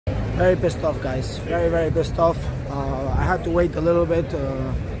Very pissed off, guys. Very pissed off. I had to wait a little bit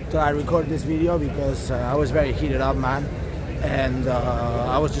till I record this video because I was very heated up, man, and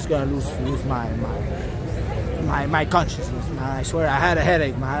I was just gonna lose my consciousness, man. I swear I had a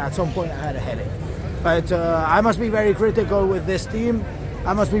headache, man. At some point I had a headache. But I must be very critical with this team.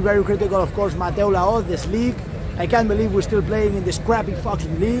 I must be very critical, of course, Mateu Lahoz, this league. I can't believe we're still playing in this crappy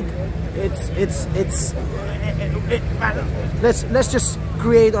fucking league. Man, let's just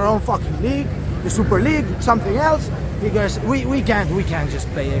create our own fucking league, the Super League, something else, because we can't just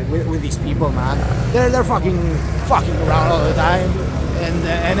play with these people, man. They're fucking around all the time,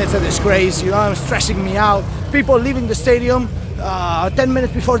 and it's a disgrace, you know. It's stressing me out. People leaving the stadium 10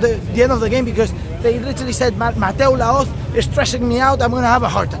 minutes before the end of the game because they literally said Mateu Lahoz is stressing me out. I'm gonna have a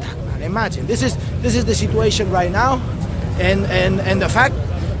heart attack, man. Imagine this is the situation right now, and the fact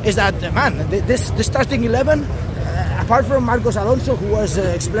is that man, this starting 11, apart from Marcos Alonso, who was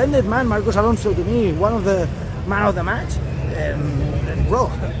splendid, man. Marcos Alonso, to me, one of the man of the match. Bro,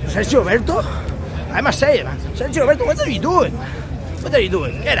 Sergio Roberto, I must say, man, Sergio Roberto, what are you doing? What are you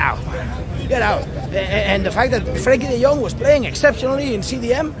doing? Get out, man. Get out. And the fact that Frenkie de Jong was playing exceptionally in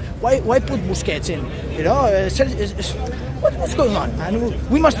CDM, why put Busquets in? You know, what's going on, man?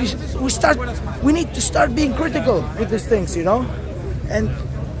 We need to start being critical with these things, you know. And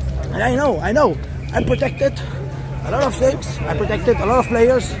I know. I protected a lot of things. I protected a lot of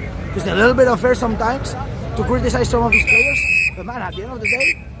players because they're a little bit unfair sometimes to criticize some of these players. But man, at the end of the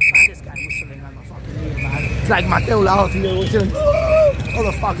day, man, this guy was whistling on the fucking league, man. It's like Mateu Lahoz here whistling all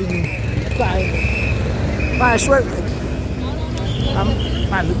the fucking time. Man, I swear,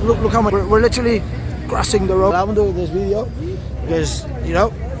 man, look how much we're literally crossing the road. I'm doing this video because, you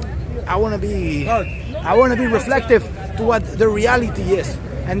know, I want to be reflective to what the reality is,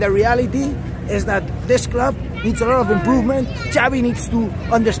 and the reality is that this club needs a lot of improvement. Xavi needs to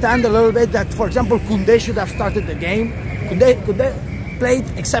understand a little bit that, for example, Koundé should have started the game. Koundé played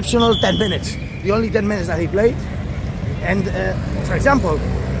exceptional 10 minutes, the only 10 minutes that he played. And for example,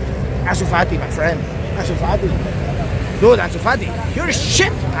 Ansu Fati, my friend, Ansu Fati, dude, Ansu Fati, you're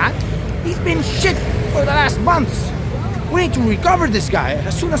shit, man. He's been shit for the last months. We need to recover this guy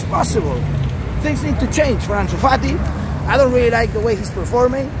as soon as possible. Things need to change for Ansu Fati. I don't really like the way he's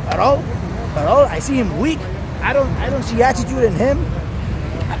performing at all. I see him weak. I don't see attitude in him.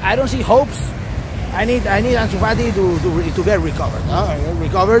 I don't see hopes. I need Ansu Fati to get recovered.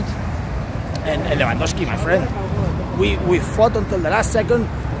 Recovered. And Lewandowski, my friend, we fought until the last second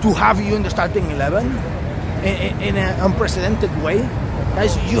to have you in the starting 11 in an unprecedented way.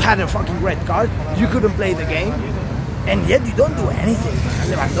 Guys, you had a fucking red card. You couldn't play the game, and yet you don't do anything.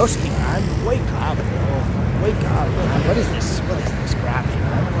 Lewandowski, man, wake up, bro. Wake up, man. What is this? What is this crap, man?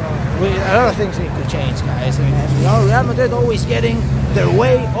 A lot of things need to change, guys. And you know, Real Madrid always getting their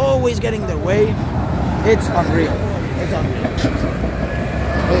way, It's unreal. It's unreal.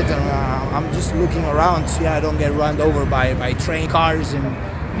 I'm just looking around, see I don't get run over by train cars and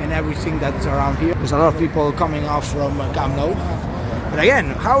everything that's around here. There's a lot of people coming off from Camp Nou. But again,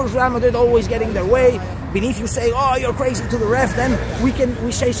 how is Real Madrid always getting their way? Beneath you say, oh, you're crazy to the ref, then we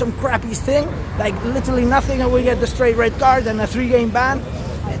say some crappy thing, like literally nothing, and we get the straight red card and a 3-game ban.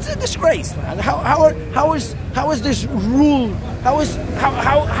 It's a disgrace, man. How is this rule? How is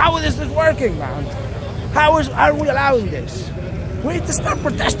this working, man? Are we allowing this? We need to start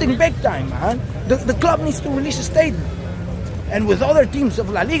protesting big time, man. The club needs to release a statement. And with other teams of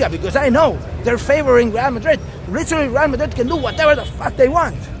La Liga, because I know they're favoring Real Madrid. Literally, Real Madrid can do whatever the fuck they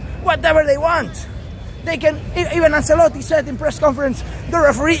want. Whatever they want. They can, even Ancelotti said in press conference, the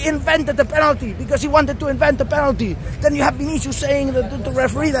referee invented the penalty because he wanted to invent the penalty. Then you have Vinicius saying that the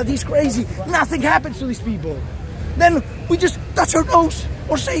referee that he's crazy. Nothing happens to these people. Then we just touch our nose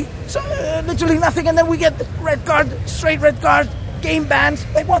or say literally nothing, and then we get red card, straight red card, game bans.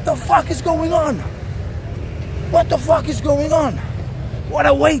 Like, what the fuck is going on? What the fuck is going on? What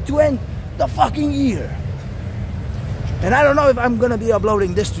a way to end the fucking year. And I don't know if I'm gonna be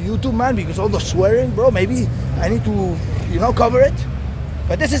uploading this to YouTube, man, because all the swearing, bro, maybe I need to, you know, cover it.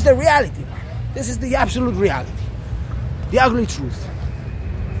 But this is the reality, man. This is the absolute reality. The ugly truth.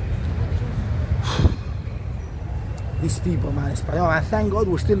 These people, man, Espanyol, man, thank God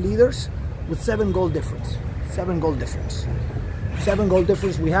we're still leaders with 7 goal difference. 7 goal difference. 7 goal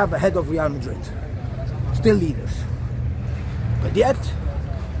difference we have ahead of Real Madrid. Still leaders. But yet,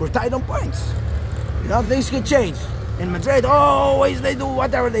 we're tied on points. You know, things can change. In Madrid, always they do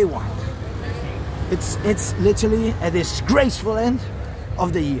whatever they want. It's literally a disgraceful end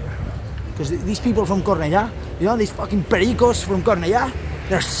of the year. Because these people from Cornellà, you know, these fucking pericos from Cornellà,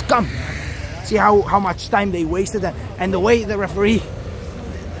 they're scum. See how much time they wasted, and the way the referee,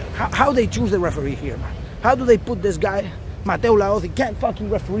 How they choose the referee here, man? How do they put this guy, Mateu Lahoz, he can't fucking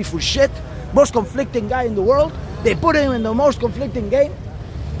referee for shit, most conflicting guy in the world, they put him in the most conflicting game?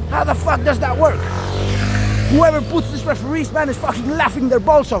 How the fuck does that work? Whoever puts this referees, man, is fucking laughing their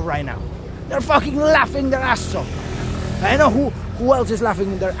balls off right now. They're fucking laughing their asses off. I know who else is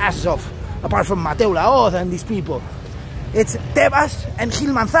laughing their asses off, apart from Mateu Lahoz and these people. It's Tebas and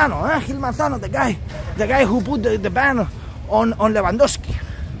Gil Manzano, Gil Manzano, the guy who put the ban on Lewandowski.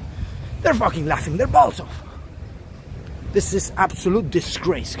 They're fucking laughing their balls off. This is absolute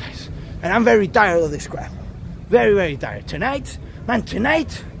disgrace, guys. And I'm very tired of this crap. Very, very tired. Tonight, I'm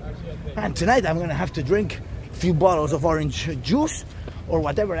gonna have to drink a few bottles of orange juice or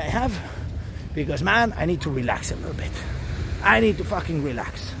whatever I have, because, man, I need to relax a little bit. I need to fucking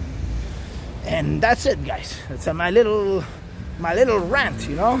relax. And that's it, guys. That's my little rant,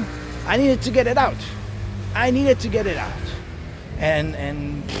 you know. I needed to get it out. And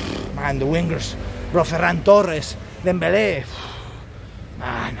man, the wingers, bro, Ferran Torres, Dembélé,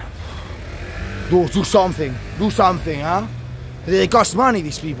 man, do something, huh? They cost money,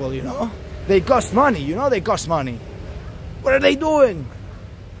 these people, you know. They cost money. What are they doing?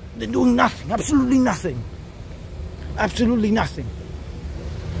 They're doing nothing, absolutely nothing. A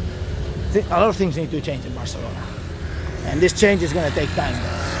lot of things need to change in Barcelona, and this change is gonna take time,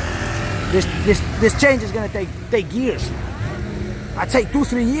 guys. This change is gonna take years. I'd say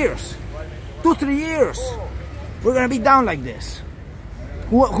 2-3 years. 2-3 years. We're gonna be down like this.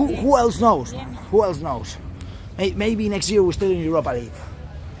 Who else knows, man? Who else knows? Maybe next year we're still in Europa League.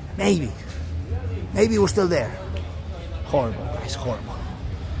 Maybe we're still there. Horrible, guys.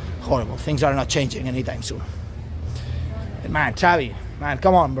 Horrible. Things are not changing anytime soon. And man, Xavi, man,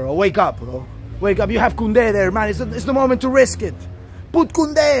 come on, bro. Wake up, bro. Wake up. You have Koundé there, man. It's the moment to risk it. Put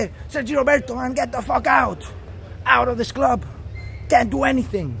Koundé, Sergio Roberto, man. Get the fuck out. Out of this club. Can't do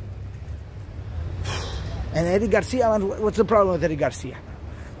anything. And Eric Garcia, man, what's the problem with Eric Garcia?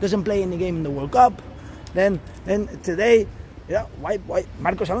 Doesn't play any game in the World Cup. Then today, you know, why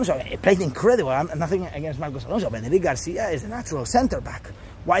Marcos Alonso played incredible. I'm nothing against Marcos Alonso, but Eric Garcia is a natural center back.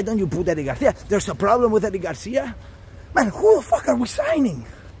 Why don't you put Eric Garcia? There's a problem with Eric Garcia. Man, who the fuck are we signing?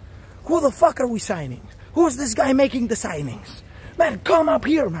 Who's this guy making the signings? Man, come up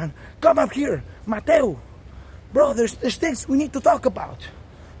here, man. Come up here. Mateu. Bro, there's things we need to talk about.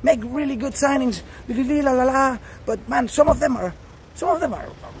 Make really good signings. But man, some of them are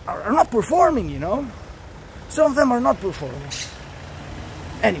not performing, you know? Some of them are not performing.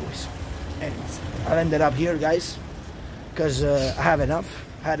 Anyways. I'll end it up here, guys. Because I had enough.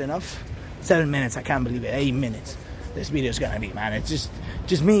 7 minutes, I can't believe it. 8 minutes. This video is gonna be, man. It's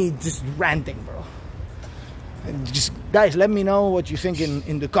just me ranting, bro. And just, guys, let me know what you think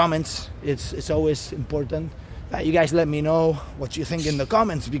in the comments. It's always important that you guys let me know what you think in the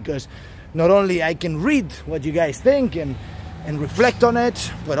comments, because not only I can read what you guys think and reflect on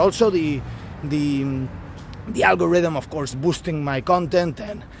it, but also the algorithm, of course, boosting my content.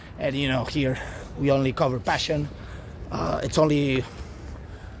 And you know, here we only cover passion. It's only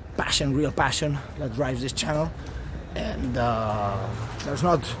passion, real passion, that drives this channel. And there's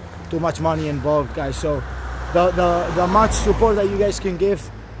not too much money involved, guys. So the much support that you guys can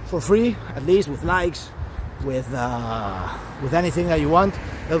give for free, at least with likes, with anything that you want,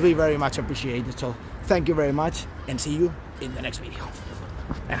 it'll be very much appreciated. So thank you very much, and see you in the next video.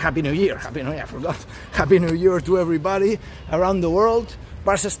 And Happy New Year. I forgot. Happy New Year to everybody around the world.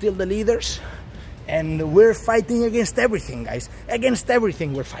 Barca's still the leaders, and we're fighting against everything, guys. Against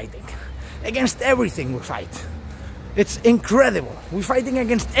everything we're fighting. Against everything we fight. It's incredible. We're fighting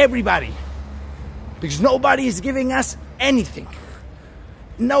against everybody, because nobody is giving us anything.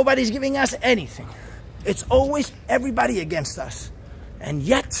 Nobody's giving us anything. It's always everybody against us. And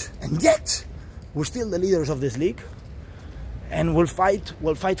yet, we're still the leaders of this league. And we'll fight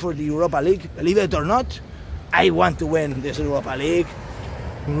for the Europa League. Believe it or not, I want to win this Europa League.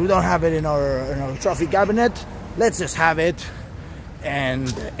 We don't have it in our trophy cabinet. Let's just have it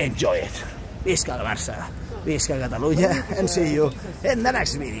and enjoy it. Visca el Barça, visca Catalunya, and see you in the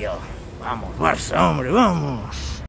next video. Vamos, Barça, hombre, vamos.